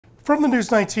From the News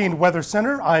 19 Weather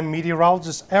Center, I'm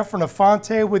meteorologist Efren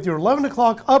Afante with your 11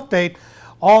 o'clock update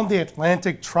on the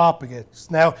Atlantic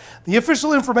tropics. Now, the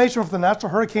official information from the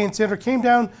National Hurricane Center came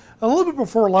down a little bit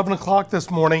before 11 o'clock this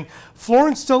morning.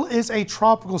 Florence still is a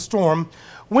tropical storm.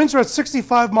 Winds are at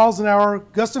 65 miles an hour,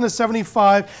 gusting to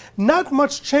 75. Not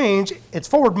much change. Its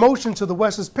forward motion to the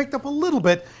west has picked up a little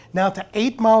bit, now to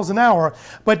 8 miles an hour.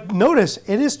 But notice,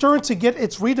 it is starting to get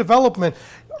its redevelopment.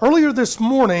 Earlier this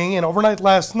morning and overnight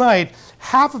last night,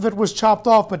 half of it was chopped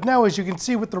off, but now, as you can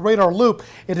see with the radar loop,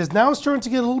 it is now starting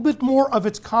to get a little bit more of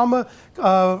its comma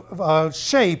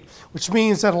shape, which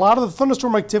means that a lot of the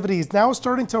thunderstorm activity is now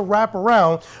starting to wrap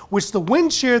around, which the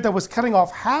wind shear that was cutting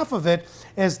off half of it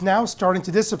is now starting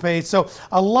to dissipate. So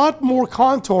a lot more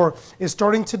contour is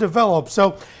starting to develop.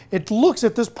 So it looks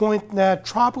at this point that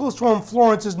Tropical Storm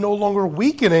Florence is no longer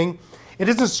weakening. It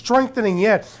isn't strengthening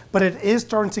yet, but it is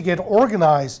starting to get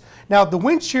organized. Now, the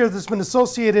wind shear that's been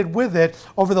associated with it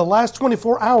over the last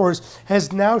 24 hours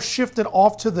has now shifted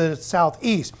off to the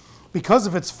southeast because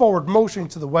of its forward motion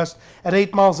to the west at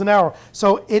 8 miles an hour.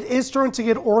 So it is starting to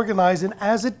get organized, and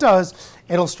as it does,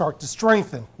 it'll start to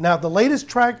strengthen. Now, the latest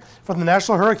track from the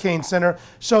National Hurricane Center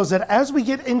shows that as we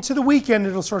get into the weekend,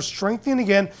 it'll start strengthening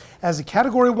again as a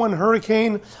Category 1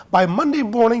 hurricane by Monday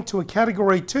morning to a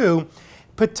Category 2.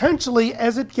 Potentially,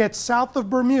 as it gets south of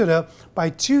Bermuda, by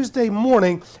Tuesday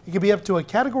morning, it could be up to a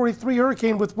Category 3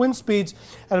 hurricane with wind speeds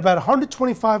at about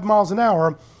 125 miles an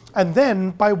hour. And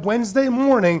then by Wednesday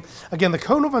morning, again, the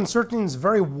cone of uncertainty is a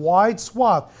very wide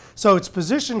swath. So its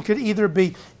position could either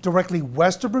be directly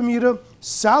west of Bermuda,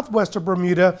 southwest of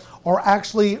Bermuda, or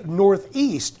actually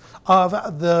northeast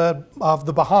of the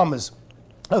Bahamas,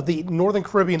 of the Northern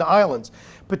Caribbean islands,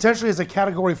 potentially as a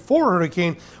Category 4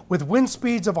 hurricane with wind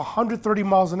speeds of 130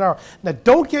 miles an hour. Now,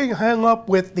 don't get hung up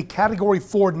with the Category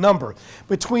 4 number.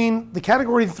 Between the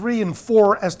Category 3 and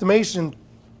 4 estimation,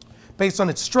 based on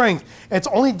its strength, it's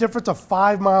only a difference of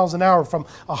 5 miles an hour, from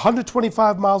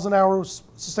 125 miles an hour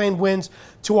sustained winds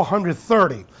to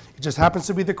 130. It just happens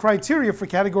to be the criteria for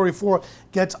Category 4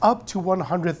 gets up to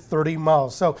 130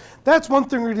 miles. So that's one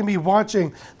thing we're going to be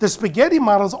watching. The spaghetti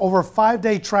models over a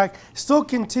 5-day track still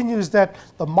continues that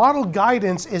the model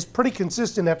guidance is pretty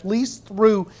consistent, at least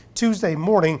through Tuesday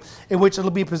morning, in which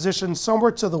it'll be positioned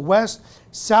somewhere to the west,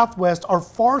 southwest, or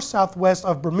far southwest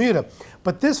of Bermuda.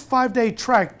 But this 5-day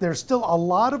track, there's still a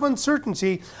lot of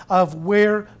uncertainty of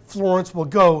where Florence will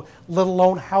go, let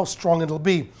alone how strong it'll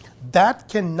be. That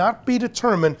cannot be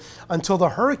determined until the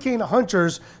hurricane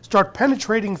hunters start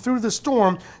penetrating through the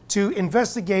storm to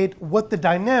investigate what the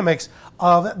dynamics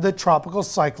of the tropical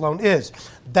cyclone is.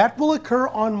 That will occur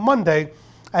on Monday,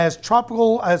 as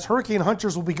hurricane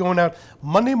hunters will be going out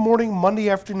Monday morning, Monday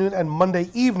afternoon, and Monday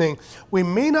evening. We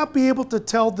may not be able to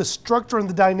tell the structure and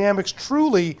the dynamics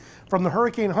truly from the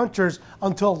hurricane hunters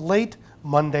until late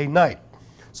Monday night.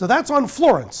 So that's on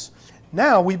Florence.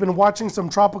 Now, we've been watching some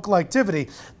tropical activity.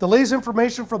 The latest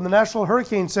information from the National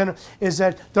Hurricane Center is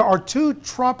that there are 2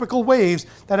 tropical waves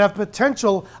that have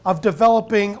potential of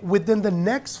developing within the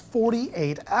next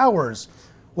 48 hours.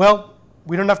 Well,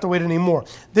 we don't have to wait anymore.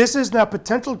 This is now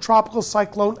potential tropical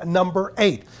cyclone number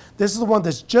 8. This is the one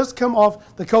that's just come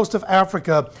off the coast of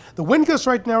Africa. The wind gusts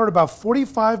right now are at about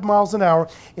 45 miles an hour.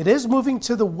 It is moving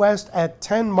to the west at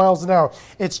 10 miles an hour.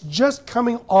 It's just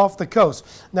coming off the coast.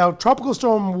 Now, tropical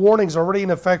storm warnings are already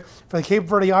in effect for the Cape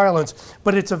Verde Islands,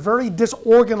 but it's a very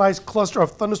disorganized cluster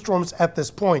of thunderstorms at this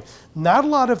point. Not a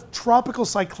lot of tropical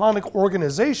cyclonic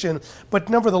organization, but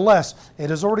nevertheless,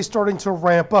 it is already starting to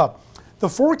ramp up. The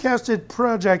forecasted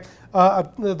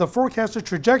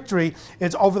trajectory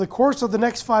is over the course of the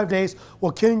next 5 days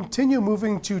will continue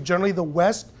moving to generally the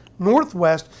west,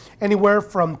 northwest, anywhere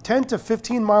from 10 to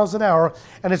 15 miles an hour,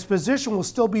 and its position will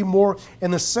still be more in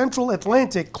the central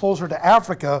Atlantic, closer to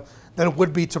Africa than it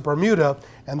would be to Bermuda,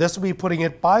 and this will be putting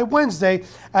it by Wednesday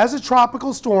as a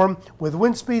tropical storm with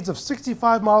wind speeds of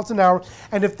 65 miles an hour.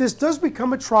 And if this does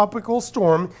become a tropical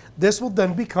storm, this will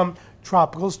then become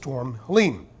Tropical Storm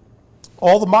Helene.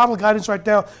 All the model guidance right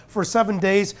now for 7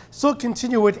 days still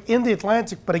continue it in the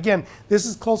Atlantic, but again, this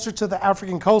is closer to the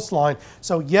African coastline.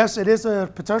 So yes, it is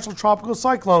a potential tropical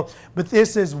cyclone, but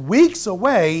this is weeks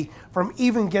away from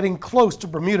even getting close to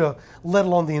Bermuda, let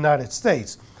alone the United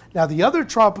States. Now, the other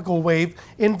tropical wave,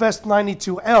 Invest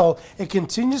 92L, it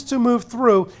continues to move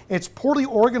through. It's poorly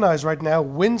organized right now.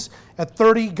 Winds at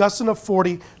 30, gusting of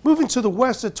 40, moving to the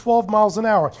west at 12 miles an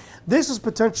hour. This is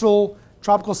potential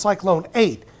tropical cyclone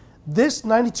 8. This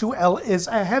 92L is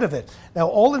ahead of it. Now,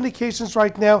 all indications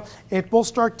right now, it will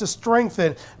start to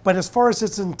strengthen, but as far as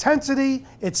its intensity,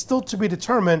 it's still to be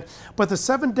determined. But the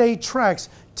 7-day tracks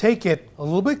take it a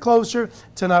little bit closer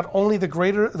to not only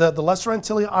the Lesser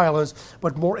Antilles Islands,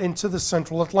 but more into the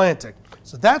central Atlantic.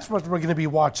 So that's what we're going to be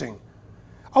watching.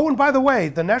 Oh, and by the way,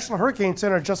 the National Hurricane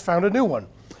Center just found a new one.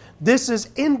 This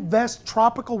is Invest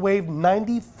Tropical Wave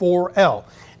 94L.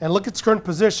 And look at its current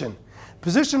position.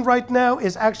 Position right now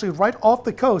is actually right off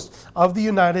the coast of the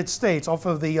United States, off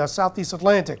of the Southeast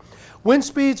Atlantic. Wind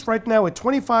speeds right now at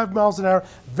 25 miles an hour,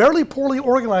 very poorly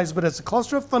organized, but it's a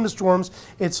cluster of thunderstorms.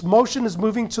 Its motion is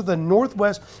moving to the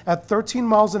northwest at 13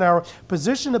 miles an hour,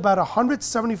 positioned about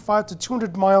 175 to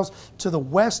 200 miles to the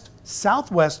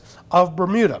west-southwest of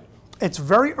Bermuda. It's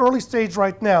very early stage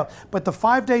right now, but the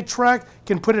 5-day track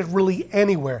can put it really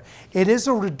anywhere. It is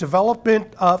a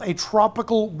development of a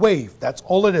tropical wave. That's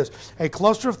all it is. A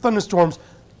cluster of thunderstorms.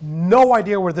 No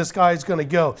idea where this guy is going to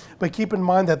go, but keep in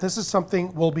mind that this is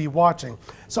something we'll be watching.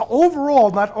 So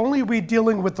overall, not only are we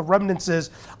dealing with the remnants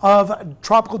of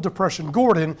Tropical Depression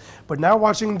Gordon, but now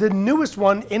watching the newest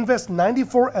one, Invest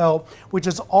 94L, which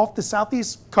is off the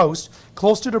southeast coast,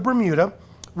 closer to Bermuda.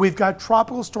 We've got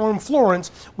Tropical Storm Florence,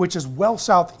 which is well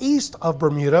southeast of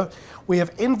Bermuda. We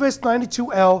have Invest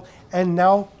 92L, and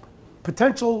now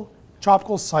potential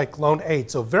Tropical Cyclone 8.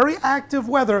 So very active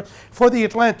weather for the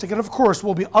Atlantic. And of course,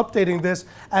 we'll be updating this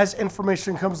as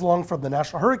information comes along from the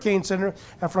National Hurricane Center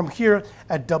and from here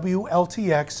at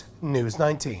WLTX News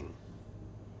 19.